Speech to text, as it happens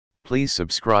Please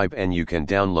subscribe, and you can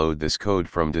download this code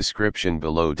from description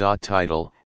below.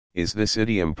 Title: Is this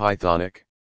idiom Pythonic?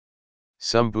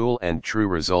 Somebool and true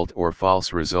result or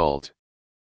false result.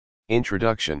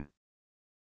 Introduction.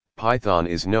 Python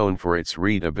is known for its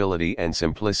readability and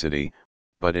simplicity,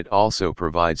 but it also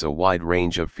provides a wide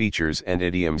range of features and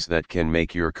idioms that can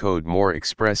make your code more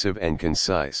expressive and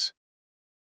concise.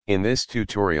 In this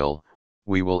tutorial,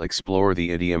 we will explore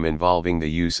the idiom involving the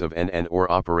use of and/or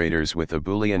operators with a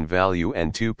boolean value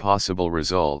and two possible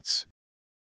results.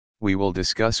 We will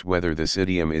discuss whether this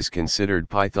idiom is considered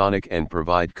Pythonic and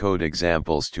provide code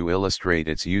examples to illustrate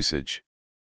its usage.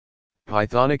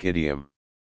 Pythonic idiom.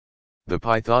 The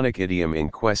Pythonic idiom in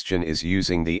question is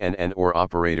using the and/or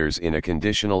operators in a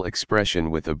conditional expression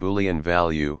with a boolean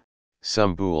value,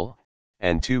 somebool,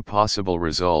 and two possible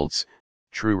results,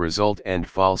 true result and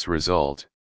false result.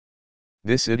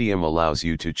 This idiom allows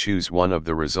you to choose one of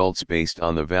the results based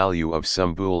on the value of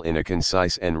somebool in a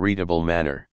concise and readable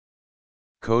manner.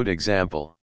 Code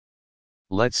example.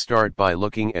 Let's start by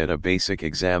looking at a basic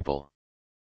example.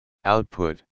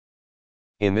 Output.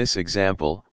 In this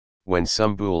example, when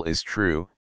somebool is true,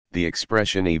 the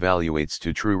expression evaluates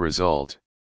to true result.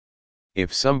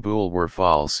 If somebool were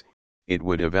false, it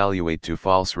would evaluate to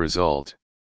false result.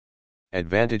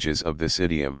 Advantages of this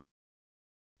idiom.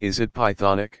 Is it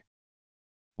Pythonic?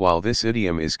 While this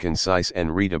idiom is concise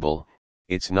and readable,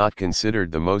 it's not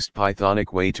considered the most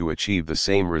Pythonic way to achieve the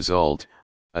same result,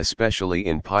 especially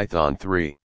in Python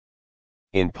 3.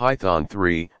 In Python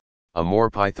 3, a more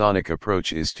Pythonic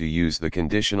approach is to use the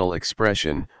conditional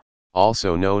expression,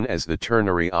 also known as the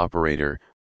ternary operator,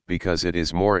 because it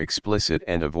is more explicit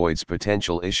and avoids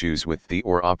potential issues with the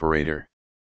or operator.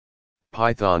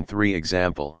 Python 3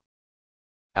 example.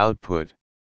 Output.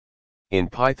 In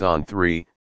Python 3,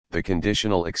 the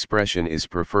conditional expression is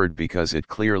preferred because it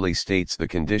clearly states the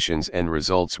conditions and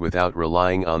results without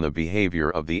relying on the behavior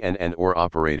of the and/or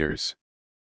operators.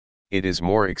 It is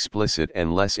more explicit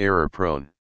and less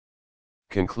error-prone.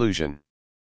 Conclusion.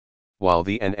 While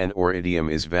the and/or idiom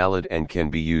is valid and can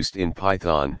be used in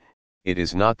Python, it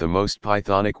is not the most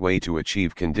Pythonic way to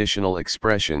achieve conditional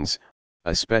expressions,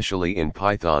 especially in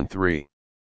Python 3.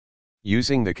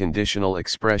 Using the conditional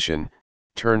expression,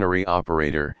 ternary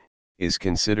operator, is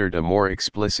considered a more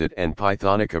explicit and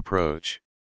Pythonic approach.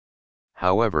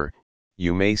 However,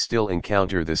 you may still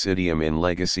encounter this idiom in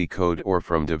legacy code or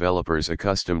from developers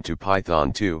accustomed to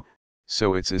Python 2,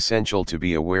 so it's essential to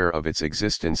be aware of its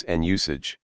existence and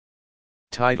usage.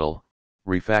 Title: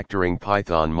 Refactoring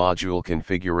Python module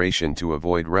configuration to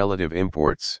avoid relative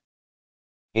imports.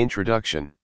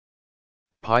 Introduction.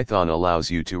 Python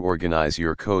allows you to organize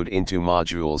your code into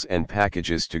modules and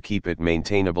packages to keep it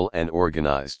maintainable and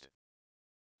organized.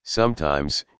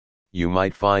 Sometimes, you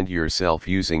might find yourself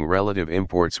using relative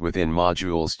imports within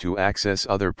modules to access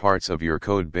other parts of your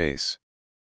code base.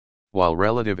 While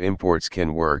relative imports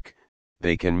can work,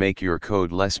 they can make your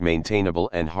code less maintainable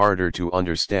and harder to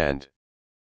understand.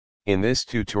 In this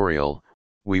tutorial,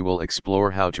 we will explore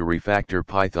how to refactor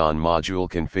Python module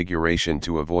configuration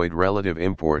to avoid relative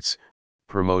imports,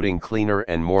 promoting cleaner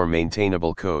and more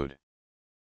maintainable code.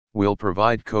 We'll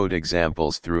provide code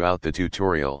examples throughout the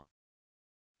tutorial.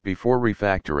 Before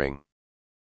refactoring,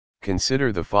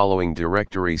 consider the following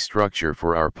directory structure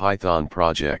for our Python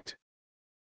project.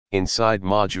 Inside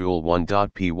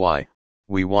module1.py,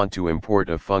 we want to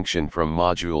import a function from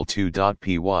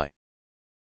module2.py.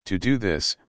 To do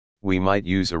this, we might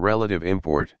use a relative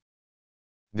import.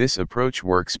 This approach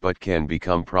works but can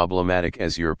become problematic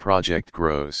as your project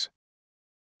grows.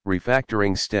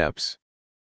 Refactoring steps.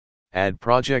 Add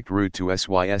project root to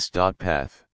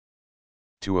sys.path.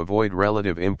 To avoid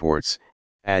relative imports,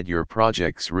 add your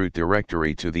project's root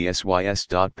directory to the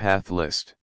sys.path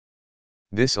list.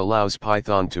 This allows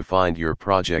Python to find your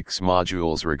project's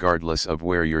modules regardless of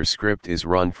where your script is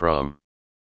run from.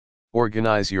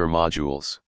 Organize your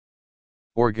modules.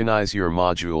 Organize your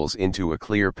modules into a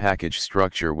clear package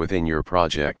structure within your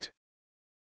project.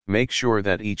 Make sure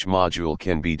that each module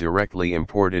can be directly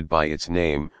imported by its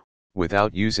name,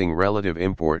 without using relative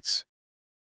imports.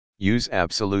 Use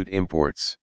absolute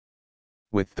imports.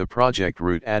 With the project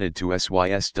root added to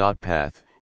sys.path,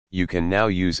 you can now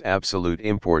use absolute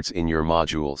imports in your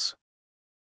modules.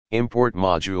 Import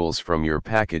modules from your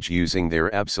package using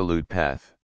their absolute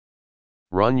path.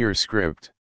 Run your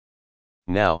script.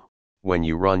 Now, when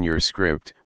you run your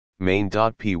script,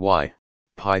 main.py,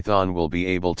 Python will be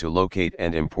able to locate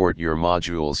and import your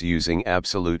modules using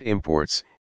absolute imports,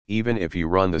 even if you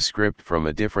run the script from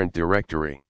a different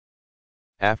directory.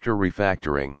 After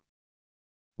refactoring.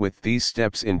 With these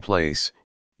steps in place,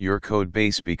 your code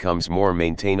base becomes more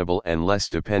maintainable and less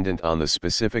dependent on the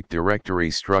specific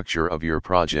directory structure of your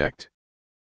project.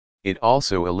 It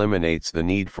also eliminates the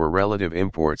need for relative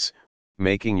imports,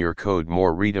 making your code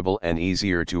more readable and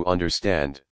easier to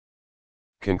understand.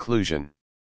 Conclusion: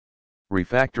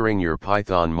 refactoring your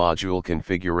Python module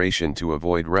configuration to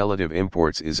avoid relative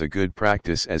imports is a good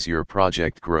practice as your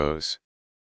project grows.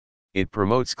 It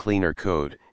promotes cleaner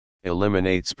code,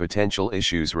 eliminates potential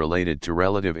issues related to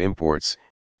relative imports,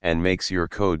 and makes your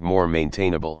code more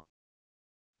maintainable.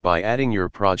 By adding your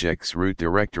project's root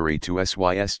directory to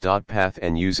sys.path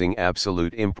and using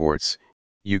absolute imports,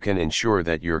 you can ensure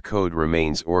that your code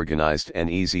remains organized and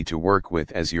easy to work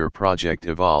with as your project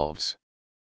evolves.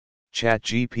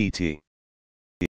 ChatGPT